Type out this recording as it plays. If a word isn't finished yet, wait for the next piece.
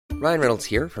Ryan Reynolds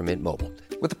here from Mint Mobile.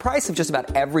 With the price of just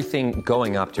about everything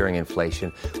going up during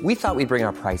inflation, we thought we'd bring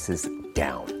our prices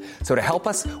down. So to help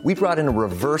us, we brought in a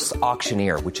reverse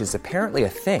auctioneer, which is apparently a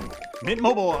thing. Mint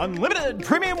Mobile Unlimited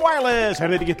Premium Wireless. How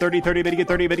to get 30, 30, bit to get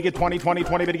 30, bit to get 20, 20,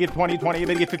 20, bit to get 20, 20,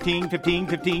 bit to get 15, 15,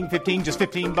 15, 15, just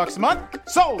 $15 a month?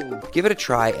 Sold! Give it a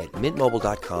try at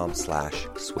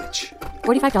mintmobile.com/switch.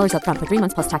 $45 up front for 3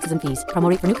 months plus taxes and fees. Promo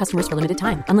rate for new customers for limited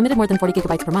time. Unlimited more than 40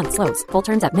 gigabytes per month. Slows full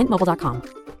terms at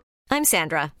mintmobile.com. I'm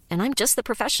Sandra, and I'm just the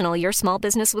professional your small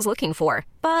business was looking for.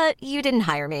 But you didn't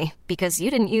hire me because you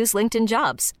didn't use LinkedIn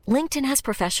Jobs. LinkedIn has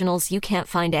professionals you can't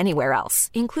find anywhere else,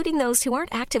 including those who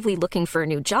aren't actively looking for a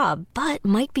new job, but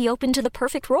might be open to the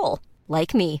perfect role,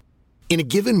 like me. In a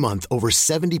given month, over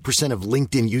 70% of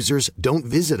LinkedIn users don't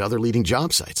visit other leading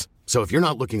job sites. So if you're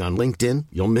not looking on LinkedIn,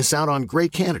 you'll miss out on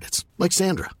great candidates like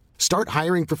Sandra. Start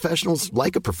hiring professionals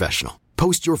like a professional.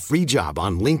 Post your free job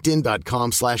on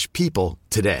linkedin.com/people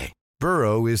today.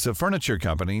 Burrow is a furniture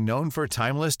company known for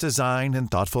timeless design and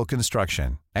thoughtful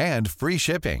construction and free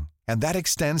shipping, and that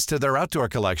extends to their outdoor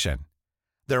collection.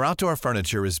 Their outdoor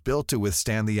furniture is built to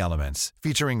withstand the elements,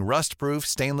 featuring rust-proof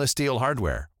stainless steel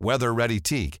hardware, weather-ready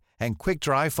teak, and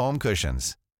quick-dry foam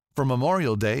cushions. For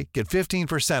Memorial Day, get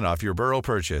 15% off your Burrow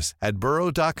purchase at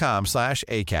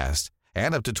burrow.com/acast,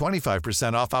 and up to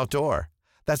 25% off outdoor.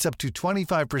 That's up to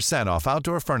 25% off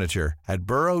outdoor furniture at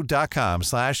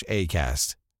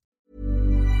burrow.com/acast.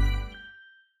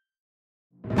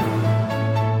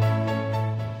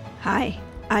 Hi,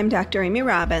 I'm Dr. Amy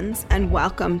Robbins, and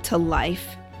welcome to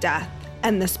Life, Death,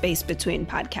 and the Space Between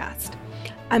podcast.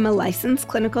 I'm a licensed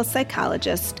clinical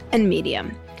psychologist and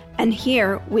medium, and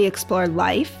here we explore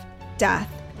life, death,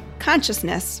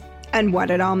 consciousness, and what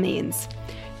it all means.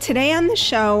 Today on the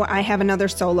show, I have another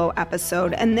solo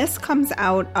episode, and this comes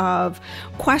out of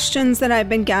questions that I've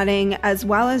been getting, as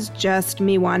well as just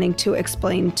me wanting to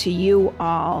explain to you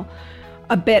all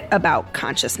a bit about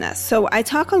consciousness. So I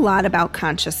talk a lot about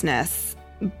consciousness,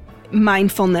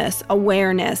 mindfulness,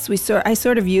 awareness. I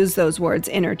sort of use those words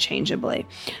interchangeably.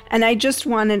 And I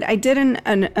did an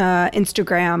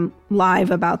Instagram live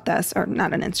about this, or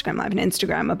not an Instagram live, an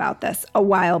Instagram about this a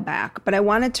while back, but I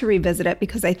wanted to revisit it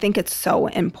because I think it's so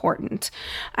important.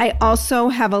 I also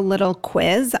have a little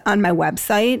quiz on my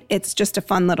website. It's just a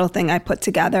fun little thing I put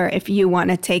together if you want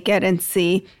to take it and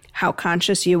see how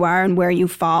conscious you are and where you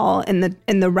fall in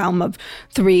the realm of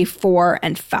 3, 4,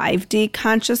 and 5D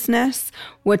consciousness,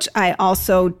 which I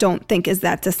also don't think is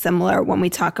that dissimilar when we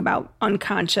talk about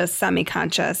unconscious,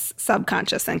 semi-conscious,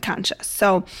 subconscious, and conscious.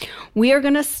 So we are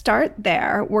going to start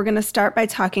there. We're going to start by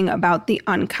talking about the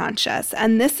unconscious.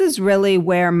 And this is really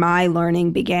where my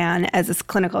learning began as a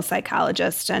clinical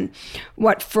psychologist and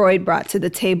what Freud brought to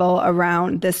the table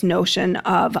around this notion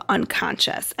of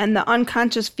unconscious and the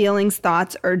unconscious feelings,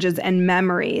 thoughts, urges, and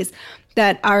memories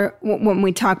that are, when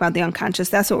we talk about the unconscious,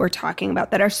 that's what we're talking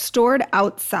about, that are stored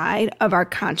outside of our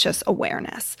conscious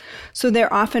awareness. So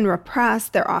they're often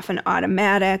repressed, they're often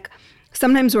automatic.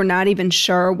 Sometimes we're not even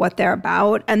sure what they're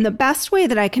about. And the best way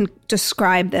that I can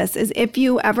describe this is if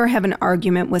you ever have an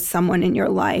argument with someone in your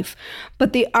life,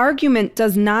 but the argument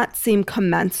does not seem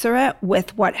commensurate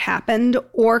with what happened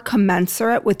or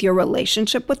commensurate with your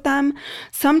relationship with them,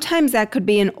 sometimes that could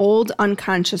be an old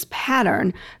unconscious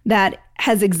pattern that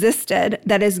has existed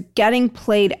that is getting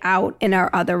played out in our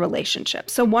other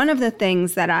relationships. So one of the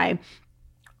things that I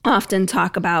often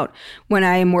talk about when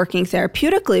I am working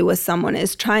therapeutically with someone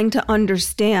is trying to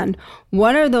understand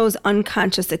what are those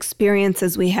unconscious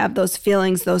experiences we have, those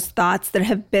feelings, those thoughts that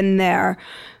have been there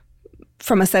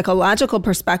from a psychological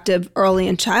perspective early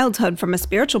in childhood, from a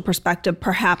spiritual perspective,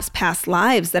 perhaps past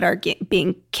lives that are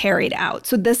being carried out.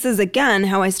 So this is, again,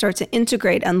 how I start to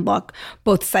integrate and look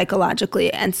both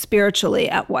psychologically and spiritually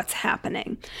at what's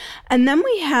happening. And then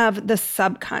we have the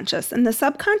subconscious, and the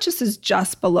subconscious is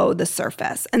just below the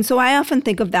surface. And so I often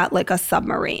think of that like a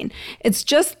submarine. It's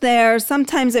just there.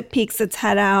 Sometimes it peeks its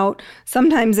head out.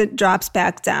 Sometimes it drops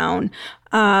back down.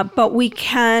 But we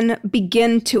can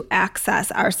begin to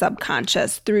access our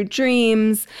subconscious through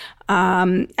dreams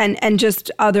and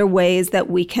just other ways that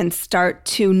we can start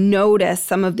to notice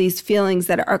some of these feelings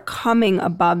that are coming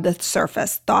above the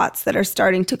surface, thoughts that are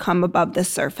starting to come above the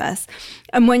surface.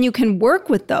 And when you can work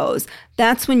with those,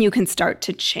 that's when you can start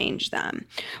to change them.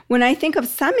 When I think of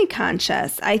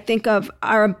semi-conscious, I think of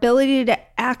our ability to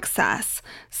access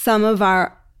some of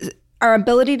our our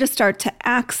ability to start to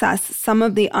access some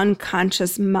of the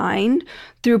unconscious mind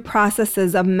through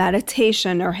processes of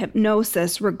meditation or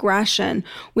hypnosis, regression,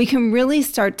 we can really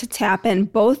start to tap in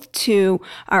both to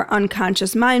our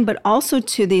unconscious mind, but also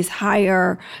to these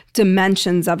higher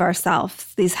dimensions of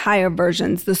ourselves, these higher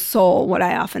versions, the soul. What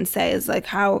I often say is like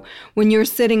how when you're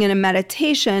sitting in a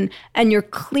meditation and you're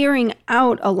clearing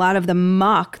out a lot of the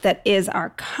muck that is our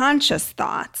conscious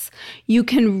thoughts, you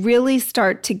can really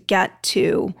start to get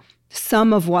to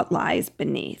some of what lies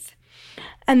beneath.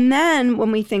 And then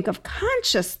when we think of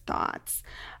conscious thoughts,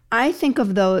 I think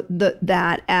of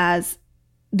that as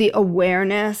the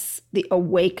awareness, the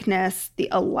awakeness, the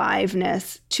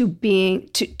aliveness to being,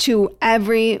 to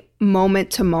every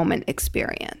moment-to-moment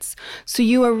experience. So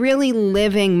you are really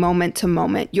living moment to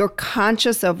moment. You're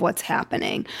conscious of what's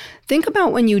happening. Think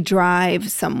about when you drive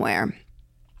somewhere.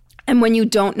 And when you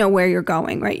don't know where you're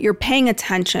going, right? You're paying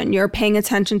attention. You're paying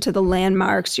attention to the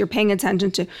landmarks. You're paying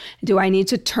attention to, do I need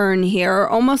to turn here? Or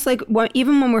almost like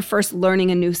even when we're first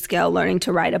learning a new skill, learning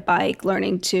to ride a bike,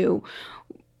 learning to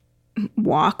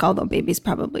walk, although babies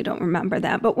probably don't remember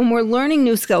that. But when we're learning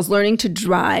new skills, learning to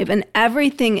drive, and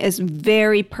everything is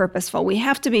very purposeful. We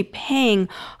have to be paying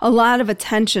a lot of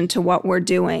attention to what we're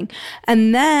doing.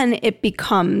 And then it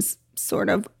becomes sort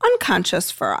of unconscious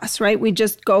for us, right? We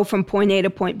just go from point A to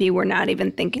point B. We're not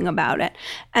even thinking about it.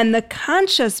 And the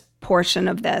conscious portion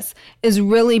of this is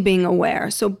really being aware.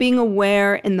 So being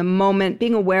aware in the moment,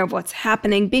 being aware of what's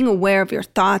happening, being aware of your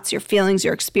thoughts, your feelings,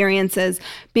 your experiences,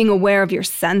 being aware of your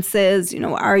senses. You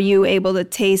know, are you able to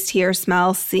taste, hear,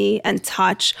 smell, see, and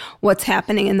touch what's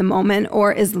happening in the moment?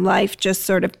 Or is life just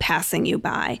sort of passing you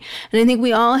by? And I think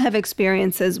we all have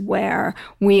experiences where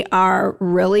we are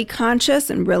really conscious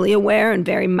and really aware and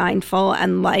very mindful,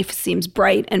 and life seems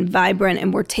bright and vibrant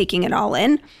and we're taking it all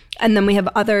in. And then we have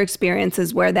other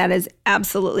experiences where that is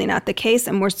absolutely not the case,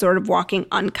 and we're sort of walking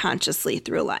unconsciously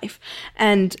through life.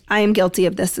 And I am guilty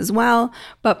of this as well,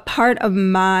 but part of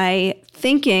my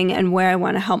thinking and where I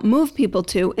want to help move people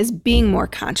to is being more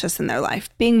conscious in their life,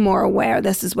 being more aware.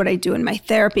 This is what I do in my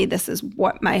therapy. This is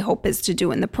what my hope is to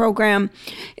do in the program,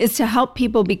 is to help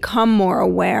people become more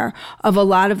aware of a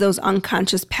lot of those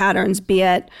unconscious patterns, be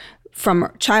it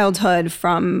from childhood,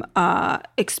 from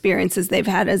experiences they've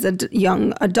had as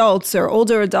young adults or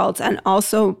older adults, and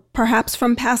also perhaps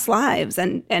from past lives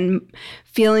and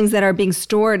feelings that are being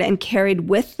stored and carried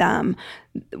with them,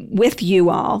 with you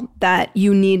all, that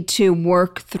you need to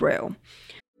work through.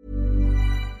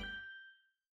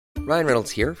 Ryan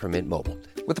Reynolds here from Mint Mobile.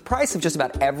 With the price of just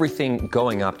about everything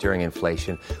going up during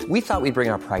inflation, we thought we'd bring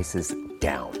our prices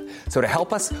down. So to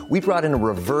help us, we brought in a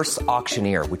reverse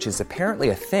auctioneer, which is apparently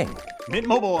a thing. Mint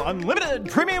Mobile Unlimited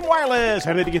Premium Wireless.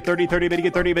 How to get 30, 30, how to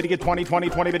get 30, how to get 20, 20,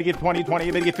 20, how to get 20, 20,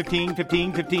 how to get 15,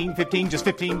 15, 15, 15, just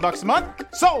 $15 a month?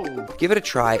 Sold! Give it a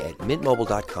try at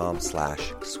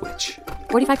mintmobile.com/switch.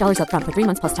 $45 up front for 3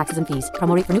 months plus taxes and fees.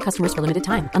 Promo rate for new customers for limited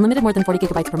time. Unlimited more than 40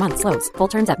 gigabytes per month. Slows full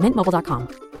terms at mintmobile.com.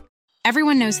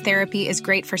 Everyone knows therapy is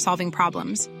great for solving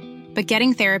problems, but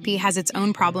getting therapy has its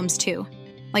own problems too,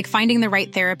 like finding the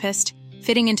right therapist,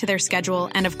 fitting into their schedule,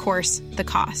 and of course, the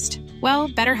cost. Well,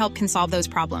 BetterHelp can solve those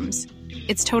problems.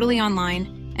 It's totally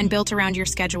online and built around your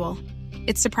schedule.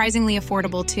 It's surprisingly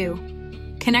affordable too.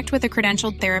 Connect with a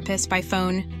credentialed therapist by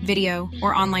phone, video,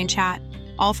 or online chat,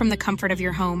 all from the comfort of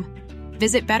your home.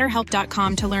 Visit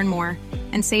BetterHelp.com to learn more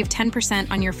and save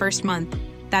 10% on your first month.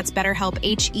 That's BetterHelp,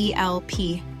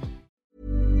 H-E-L-P.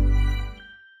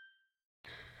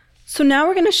 So now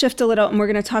we're going to shift a little, and we're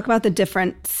going to talk about the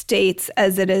different states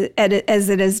as it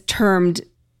is termed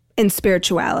in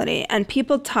spirituality. And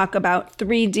people talk about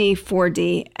 3D,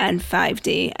 4D, and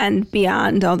 5D and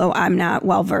beyond, although I'm not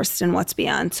well versed in what's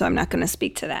beyond, so I'm not going to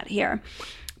speak to that here.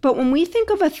 But when we think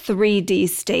of a 3D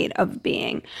state of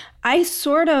being, I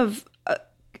sort of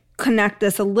connect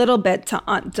this a little bit to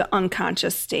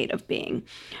unconscious state of being.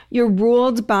 You're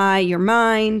ruled by your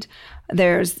mind.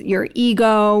 There's your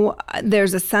ego.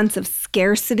 There's a sense of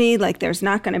scarcity, like there's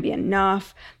not going to be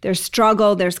enough. There's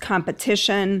struggle. There's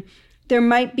competition. There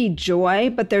might be joy,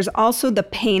 but there's also the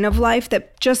pain of life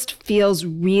that just feels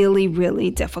really,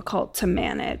 really difficult to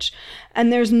manage.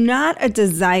 And there's not a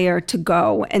desire to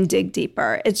go and dig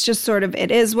deeper. It's just sort of,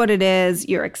 it is what it is.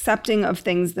 You're accepting of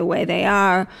things the way they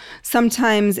are.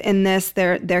 Sometimes in this,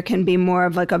 there can be more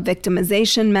of like a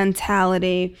victimization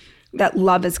mentality, that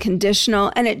love is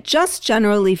conditional, and it just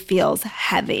generally feels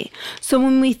heavy. So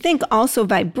when we think also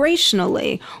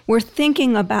vibrationally, we're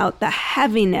thinking about the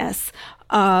heaviness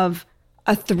of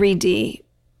a 3D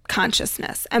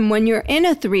consciousness. And when you're in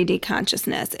a 3D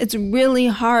consciousness, it's really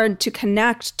hard to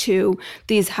connect to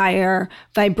these higher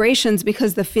vibrations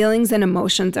because the feelings and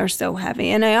emotions are so heavy.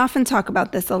 And I often talk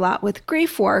about this a lot with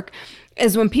grief work,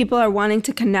 is when people are wanting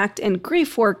to connect in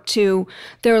grief work to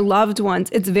their loved ones,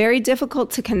 it's very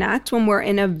difficult to connect when we're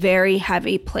in a very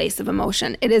heavy place of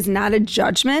emotion. It is not a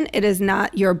judgment. It is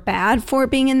not you're bad for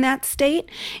being in that state.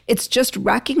 It's just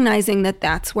recognizing that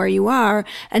that's where you are,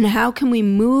 and how can we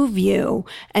move you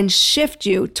and shift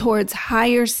you towards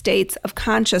higher states of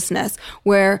consciousness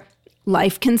where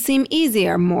life can seem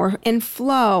easier, more in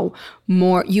flow,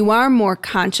 you are more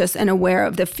conscious and aware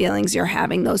of the feelings you're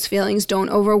having. Those feelings don't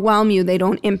overwhelm you. They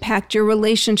don't impact your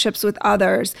relationships with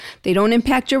others. They don't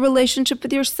impact your relationship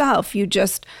with yourself. You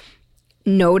just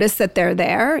notice that they're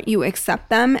there, you accept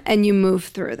them, and you move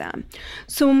through them.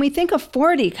 So when we think of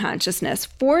 4D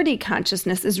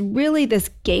consciousness is really this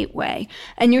gateway,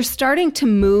 and you're starting to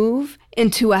move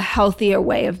into a healthier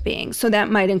way of being. So that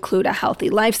might include a healthy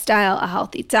lifestyle, a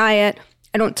healthy diet.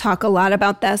 I don't talk a lot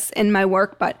about this in my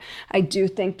work, but I do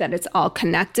think that it's all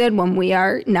connected. When we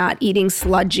are not eating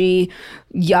sludgy,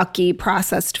 yucky,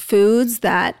 processed foods,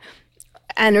 that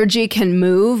energy can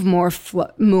move more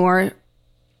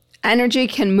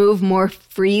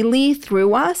freely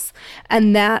through us,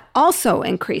 and that also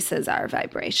increases our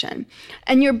vibration.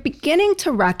 And you're beginning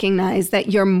to recognize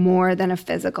that you're more than a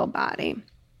physical body,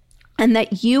 and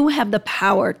that you have the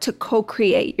power to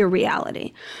co-create your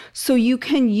reality. So you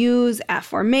can use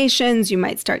affirmations, you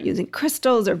might start using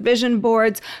crystals or vision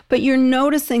boards, but you're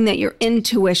noticing that your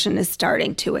intuition is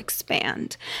starting to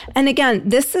expand. And again,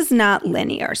 this is not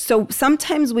linear. So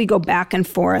sometimes we go back and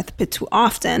forth, but too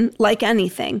often, like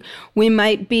anything, we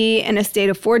might be in a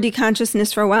state of 4D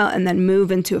consciousness for a while and then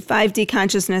move into a 5D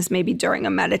consciousness, maybe during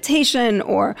a meditation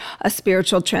or a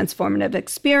spiritual transformative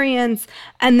experience.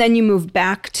 And then you move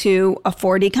back to a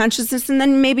 4D consciousness, and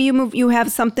then maybe you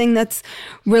have something that's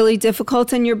really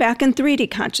difficult and you're back in 3D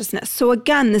consciousness. So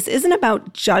again, this isn't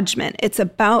about judgment. It's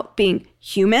about being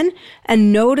human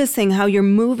and noticing how you're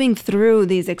moving through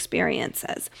these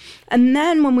experiences. And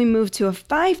then when we move to a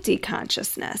 5D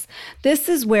consciousness, this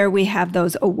is where we have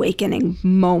those awakening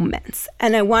moments.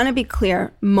 And I want to be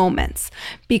clear, moments,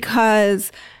 because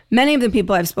many of the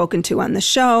people I've spoken to on the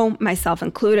show, myself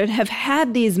included, have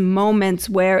had these moments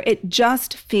where it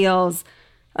just feels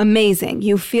amazing.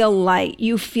 You feel light.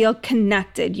 You feel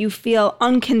connected. You feel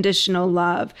unconditional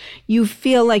love. You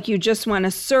feel like you just want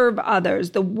to serve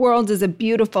others. The world is a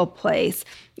beautiful place.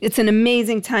 It's an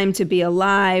amazing time to be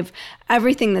alive.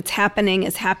 Everything that's happening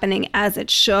is happening as it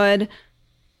should.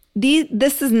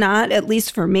 This is not, at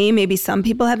least for me, maybe some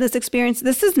people have this experience,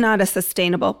 this is not a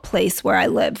sustainable place where I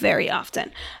live very often.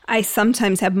 I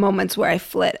sometimes have moments where I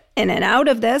flit in and out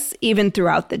of this, even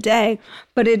throughout the day,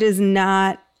 but it is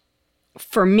not,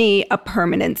 for me, a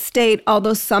permanent state,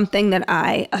 although something that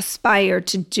I aspire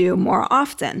to do more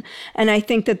often. And I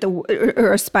think that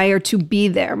or aspire to be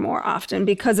there more often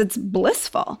because it's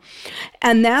blissful.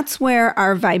 And that's where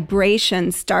our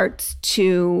vibration starts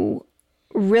to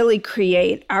really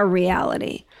create our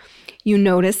reality. You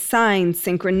notice signs,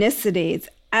 synchronicities,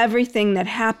 everything that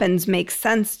happens makes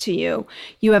sense to you.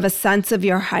 You have a sense of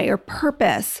your higher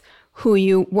purpose,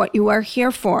 what you are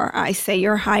here for. I say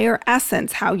your higher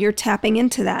essence, how you're tapping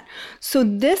into that. So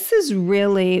this is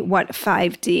really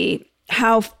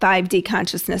how 5D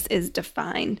consciousness is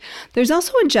defined. There's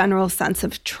also a general sense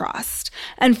of trust.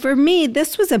 And for me,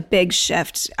 this was a big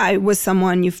shift. I was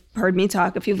someone, you've heard me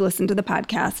talk if you've listened to the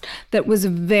podcast, that was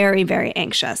very, very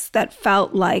anxious, that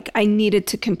felt like I needed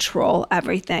to control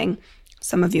everything.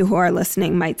 Some of you who are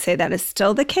listening might say that is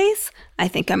still the case. I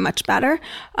think I'm much better,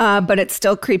 but it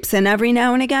still creeps in every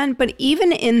now and again. But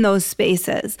even in those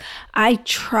spaces, I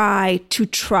try to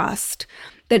trust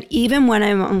that even when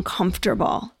I'm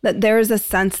uncomfortable, that there is a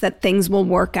sense that things will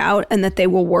work out and that they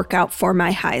will work out for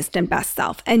my highest and best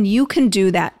self. And you can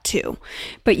do that too,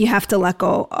 but you have to let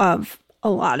go of a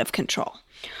lot of control.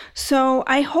 So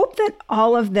I hope that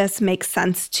all of this makes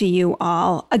sense to you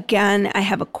all. Again, I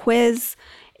have a quiz.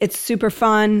 It's super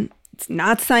fun. It's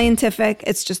not scientific.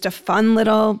 It's just a fun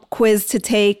little quiz to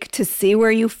take to see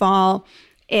where you fall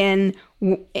in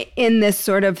this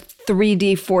sort of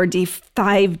 3D, 4D,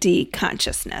 5D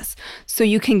consciousness. So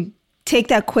you can take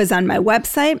that quiz on my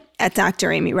website at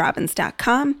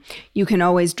dramyrobbins.com. You can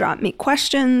always drop me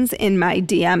questions in my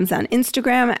DMs on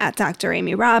Instagram at Dr.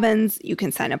 Amy Robbins. You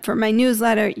can sign up for my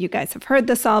newsletter. You guys have heard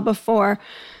this all before.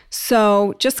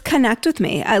 So just connect with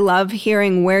me. I love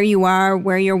hearing where you are,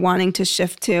 where you're wanting to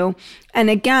shift to. And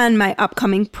again, my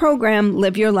upcoming program,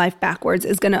 Live Your Life Backwards,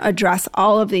 is going to address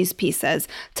all of these pieces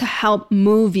to help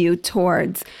move you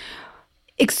towards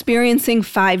experiencing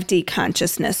 5D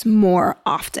consciousness more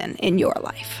often in your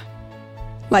life.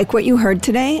 Like what you heard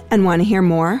today and want to hear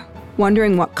more?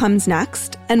 Wondering what comes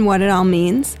next and what it all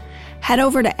means? Head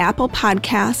over to Apple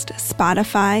Podcast,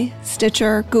 Spotify,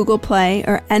 Stitcher, Google Play,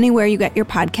 or anywhere you get your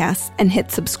podcasts and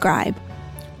hit subscribe.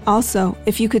 Also,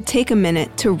 if you could take a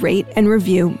minute to rate and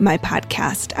review my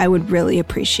podcast, I would really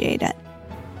appreciate it.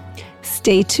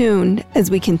 Stay tuned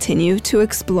as we continue to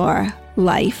explore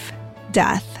life,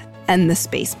 death, and the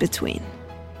space between.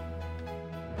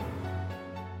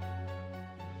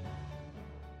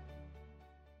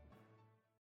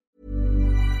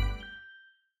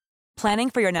 Planning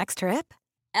for your next trip?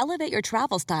 Elevate your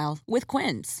travel style with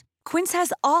Quince. Quince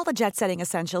has all the jet-setting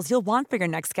essentials you'll want for your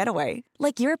next getaway,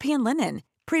 like European linen,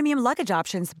 premium luggage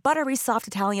options, buttery soft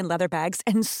Italian leather bags,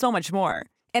 and so much more.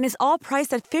 And is all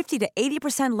priced at 50 to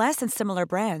 80% less than similar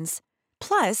brands.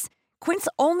 Plus, Quince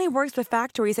only works with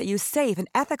factories that use safe and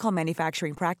ethical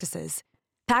manufacturing practices.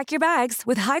 Pack your bags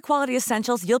with high-quality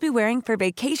essentials you'll be wearing for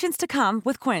vacations to come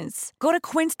with Quince. Go to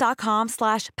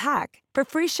quince.com/pack for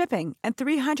free shipping and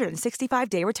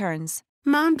 365-day returns.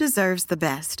 Mom deserves the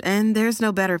best, and there's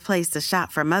no better place to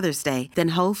shop for Mother's Day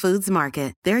than Whole Foods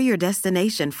Market. They're your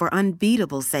destination for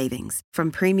unbeatable savings, from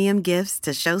premium gifts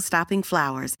to show-stopping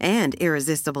flowers and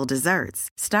irresistible desserts.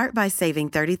 Start by saving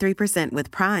 33% with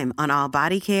Prime on all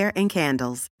body care and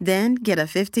candles. Then get a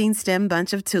 15-stem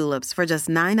bunch of tulips for just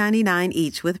 $9.99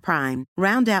 each with Prime.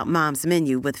 Round out Mom's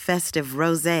menu with festive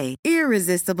rosé,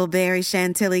 irresistible berry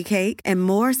chantilly cake, and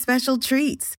more special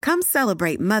treats. Come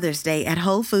celebrate Mother's Day at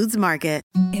Whole Foods Market.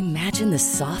 Imagine the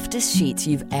softest sheets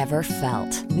you've ever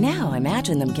felt. Now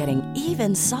imagine them getting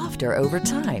even softer over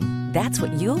time. That's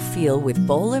what you'll feel with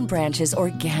Boll & Branch's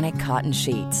organic cotton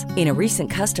sheets. In a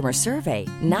recent customer survey,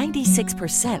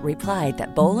 96% replied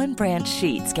that Boll & Branch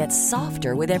sheets get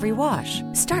softer with every wash.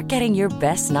 Start getting your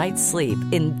best night's sleep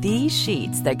in these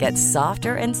sheets that get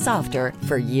softer and softer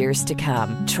for years to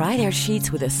come. Try their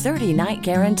sheets with a 30-night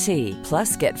guarantee.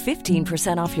 Plus, get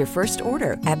 15% off your first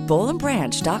order at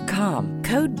bollandbranch.com.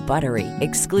 Code BUTTERY.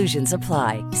 Exclusions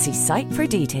apply. See site for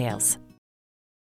details.